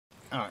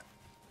Alright.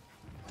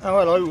 Oh,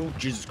 hello. Oh,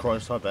 Jesus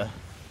Christ, hi there.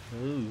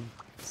 Ooh.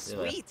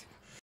 Sweet.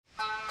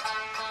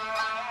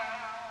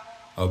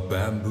 A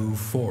bamboo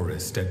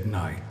forest at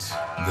night.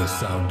 The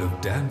sound of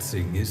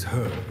dancing is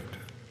heard.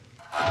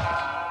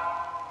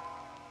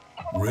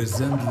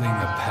 Resembling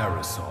a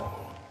parasol,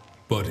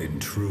 but in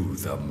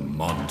truth a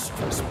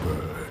monstrous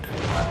bird.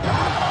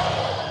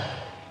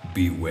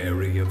 Be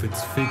wary of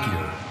its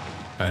figure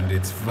and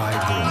its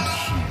vibrant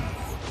hue.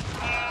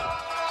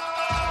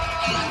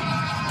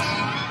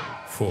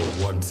 For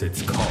once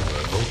its collar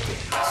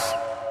opens,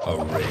 a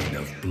rain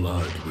of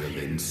blood will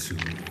ensue.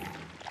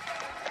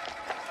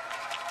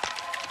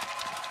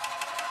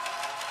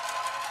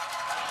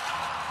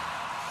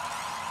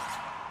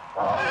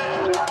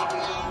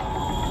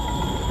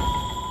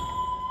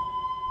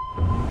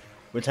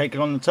 We're taking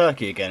on the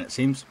turkey again, it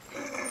seems.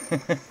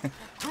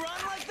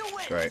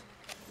 Great.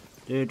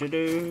 Do do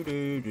do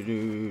do do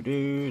do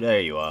do. There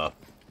you are.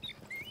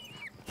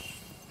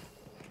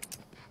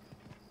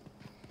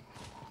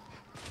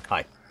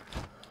 Hi.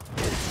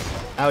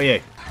 How are you?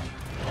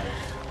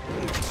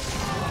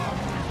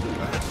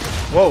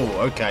 Whoa,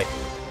 okay.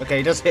 Okay,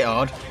 he does hit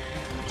hard.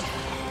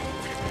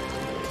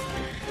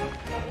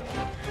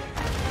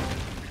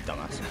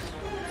 Dumbass.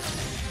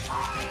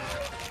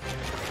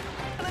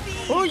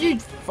 Oh, you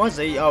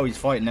fuzzy. Oh, he's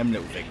fighting them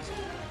little things.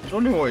 I was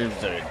wondering what he was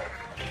doing.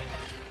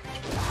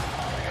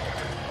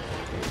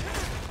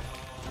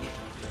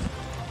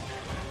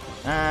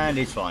 And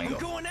he's flying off.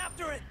 Going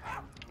after it.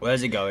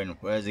 Where's he going?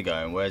 Where's he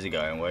going? Where's he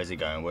going? Where's he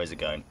going? Where's he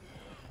going?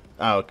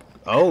 Oh,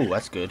 oh,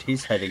 that's good.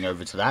 He's heading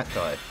over to that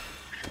guy.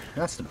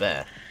 That's the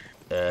bear.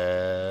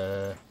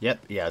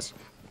 Yep, he has.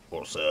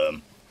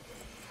 Awesome.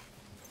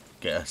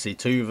 Get to see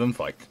two of them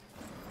fight.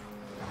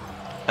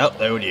 Oh,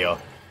 there we are.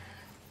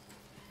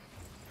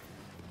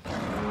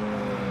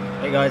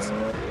 Hey guys.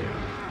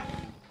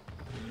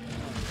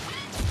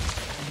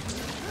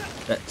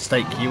 Let's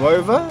take you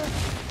over.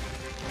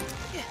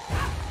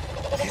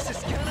 This is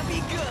gonna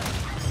be good.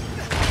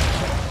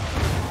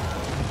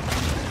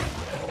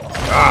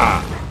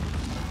 Ah!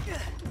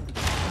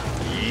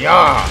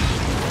 Yeah!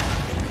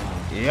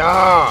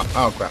 Yeah!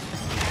 Oh crap.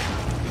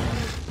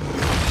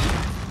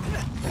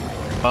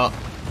 Oh.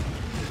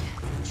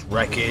 It's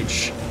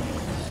wreckage.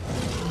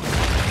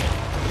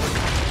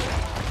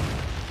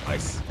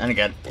 Nice. And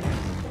again.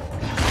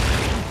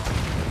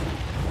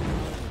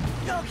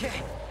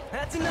 Okay,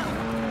 that's enough.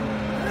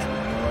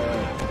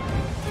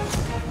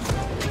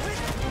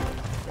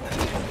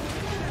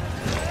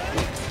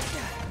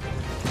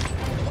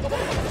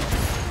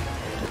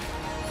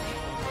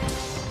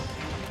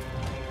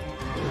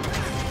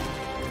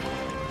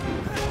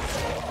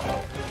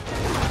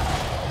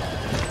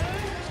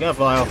 He's gonna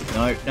fly off.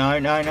 No, no,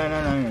 no, no,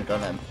 no, no.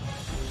 Don't let him.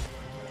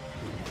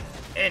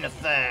 In a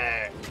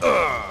thing.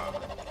 Oh.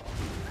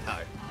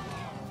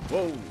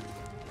 Whoa.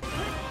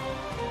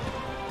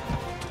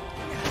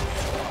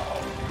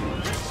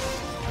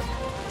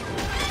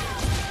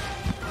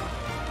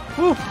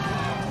 Woo.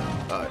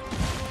 Alright.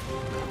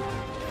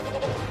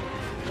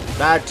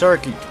 Bad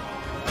turkey.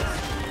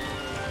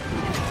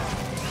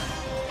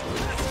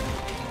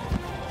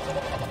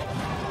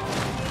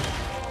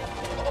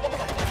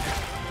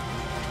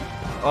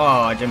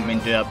 Oh, I didn't mean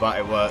to do that, but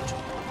it worked.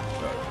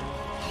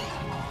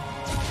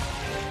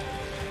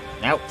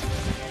 Now.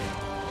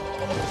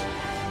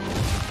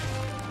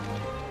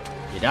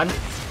 You done?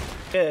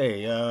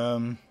 Okay,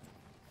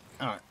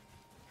 alright.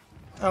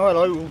 Oh,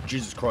 hello. Oh,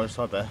 Jesus Christ,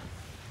 hi there.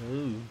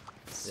 Ooh.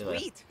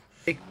 Sweet.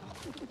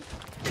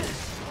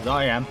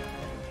 I am.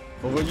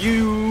 For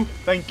you,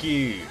 thank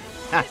you.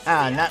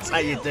 And that's how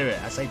you do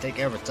it. I say take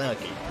care of a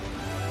turkey.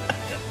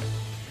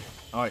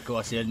 Alright, cool.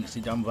 I see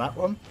agency done with that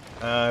one.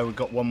 We've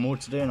got one more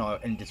to do and I'll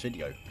end this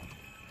video.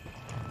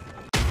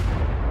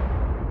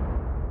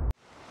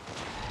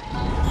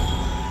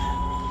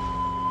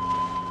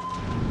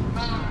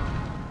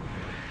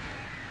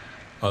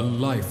 A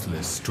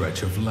lifeless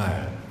stretch of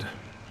land,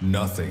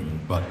 nothing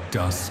but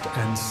dust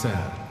and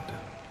sand.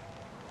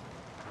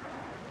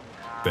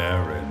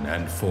 Barren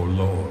and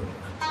forlorn,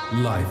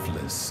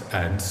 lifeless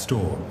and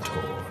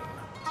storm-torn.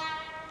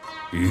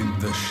 In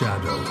the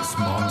shadows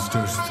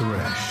monsters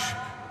thresh,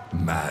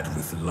 mad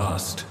with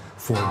lust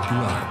for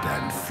blood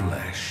and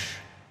flesh.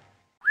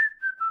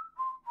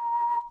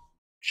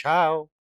 Ciao.